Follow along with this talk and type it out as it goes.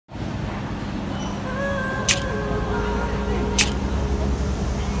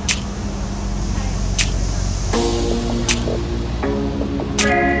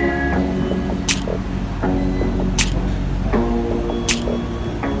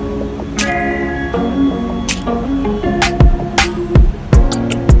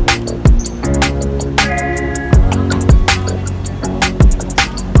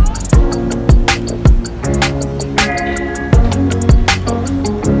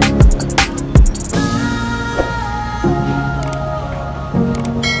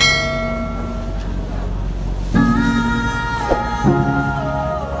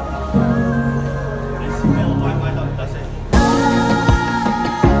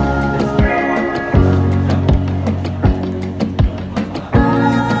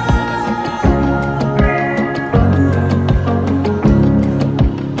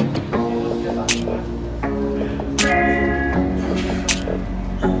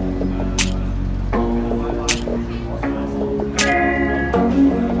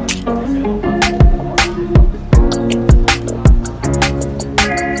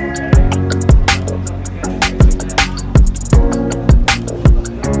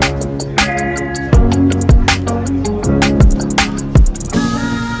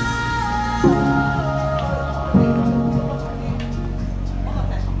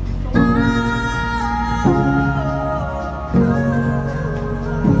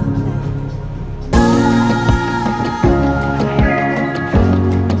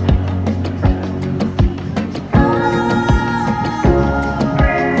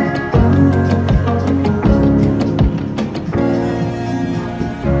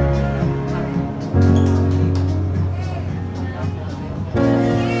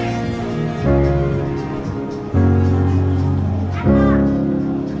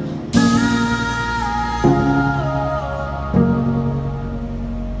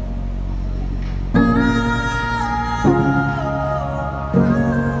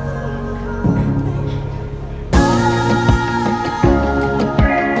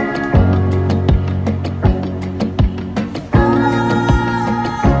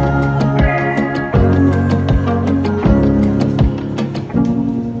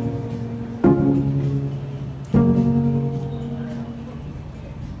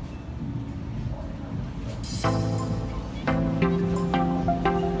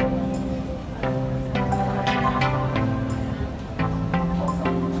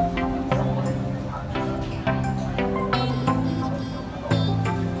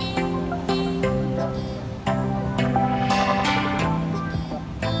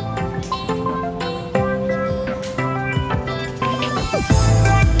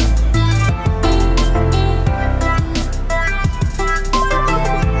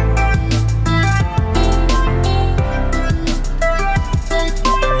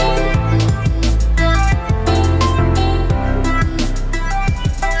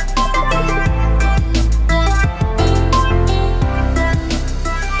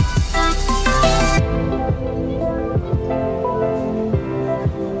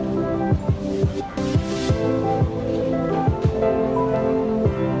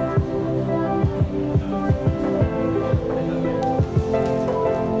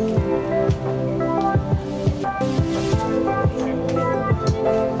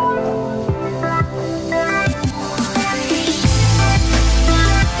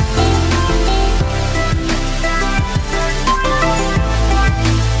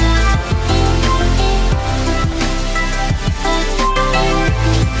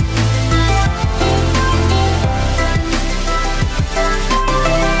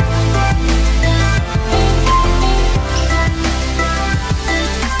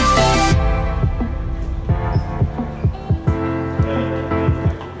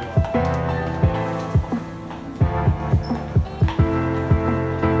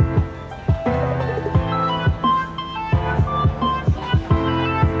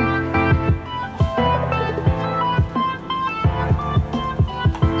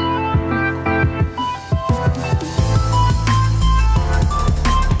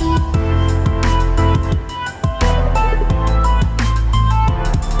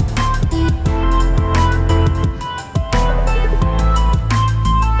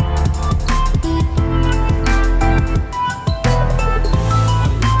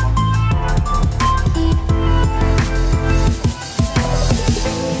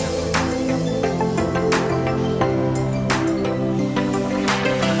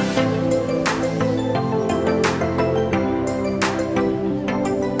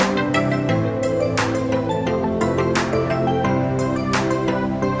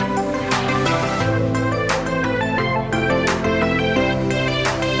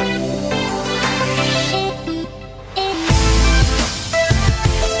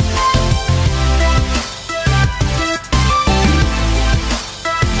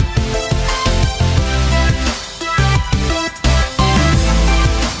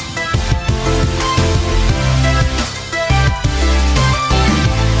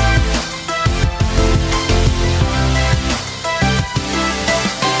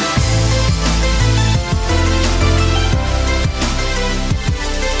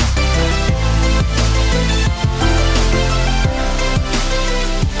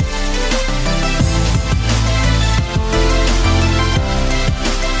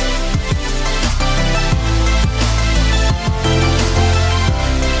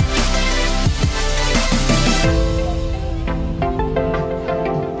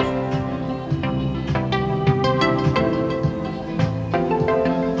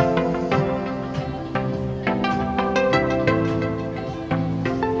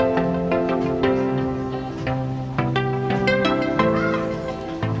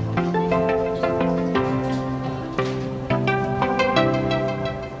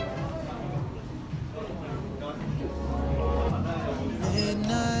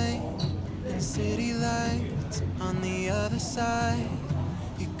other side.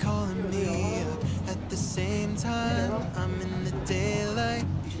 You're calling me up at the same time. I'm in the daylight,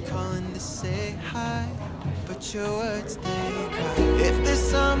 you're calling to say hi, but your words, they cry. If there's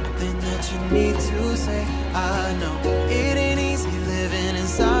something that you need to say, I know it ain't easy living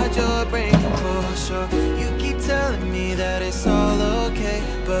inside your brain, for sure. You keep telling me that it's all okay,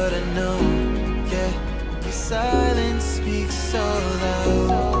 but I know, yeah, your silence speaks so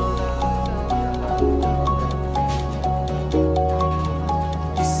loud.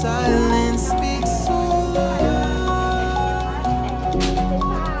 Your silence speaks so loud,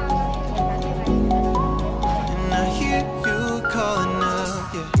 and I hear you calling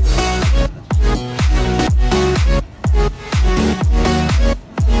up, yeah.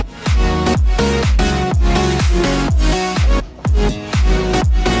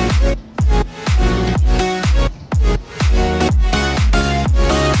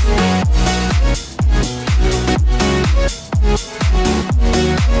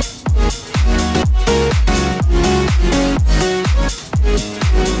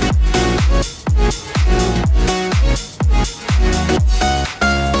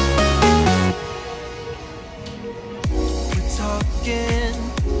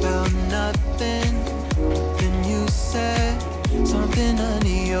 About nothing, then you said something under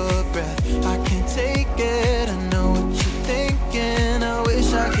your breath. I can't take it, I know what you're thinking. I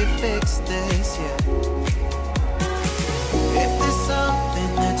wish I could fix this, yeah. If there's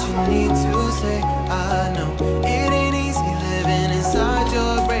something that you need to say, I know it ain't easy living inside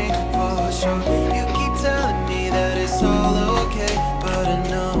your brain, for sure. You keep telling me that it's all okay, but I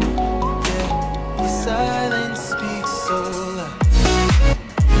know, yeah, your silence speaks so loud.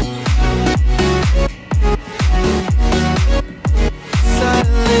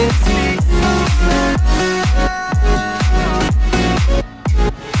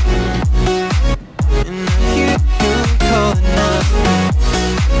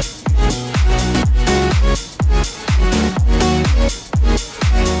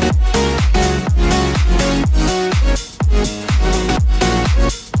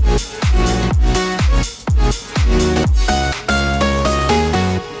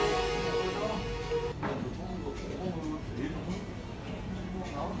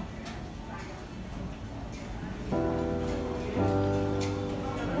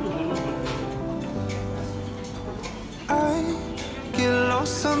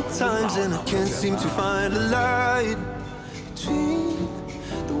 Sometimes and I can't seem to find a light between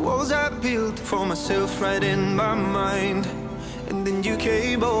the walls I built for myself right in my mind. And then you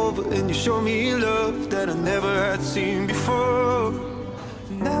came over and you showed me love that I never had seen before.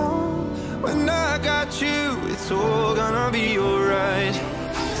 Now when I got you, it's all gonna be alright.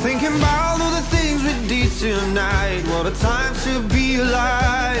 Thinking about all the things we did tonight, what a time to be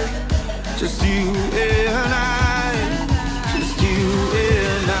alive. Just you and I, just you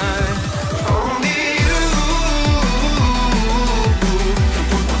and I. Only you can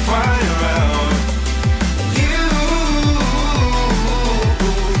put the fire out. You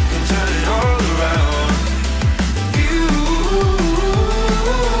can turn it all around. You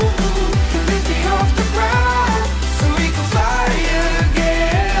can lift me off the ground, so we can fly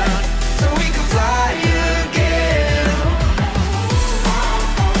again, so we can fly again.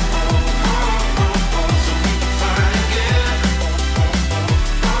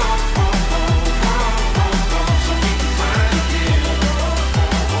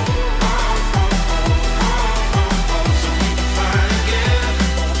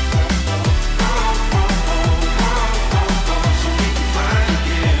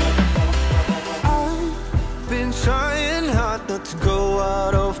 Trying hard not to go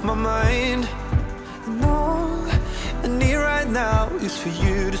out of my mind. And all I need right now is for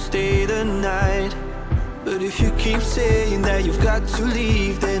you to stay the night. But if you keep saying that you've got to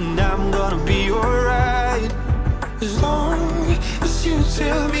leave, then I'm gonna be alright. As long as you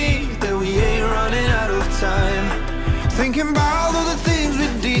tell me that we ain't running out of time. Thinking about all the things we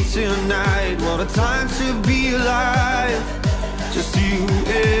did tonight, what a time to be alive. Just you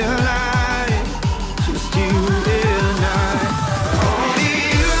and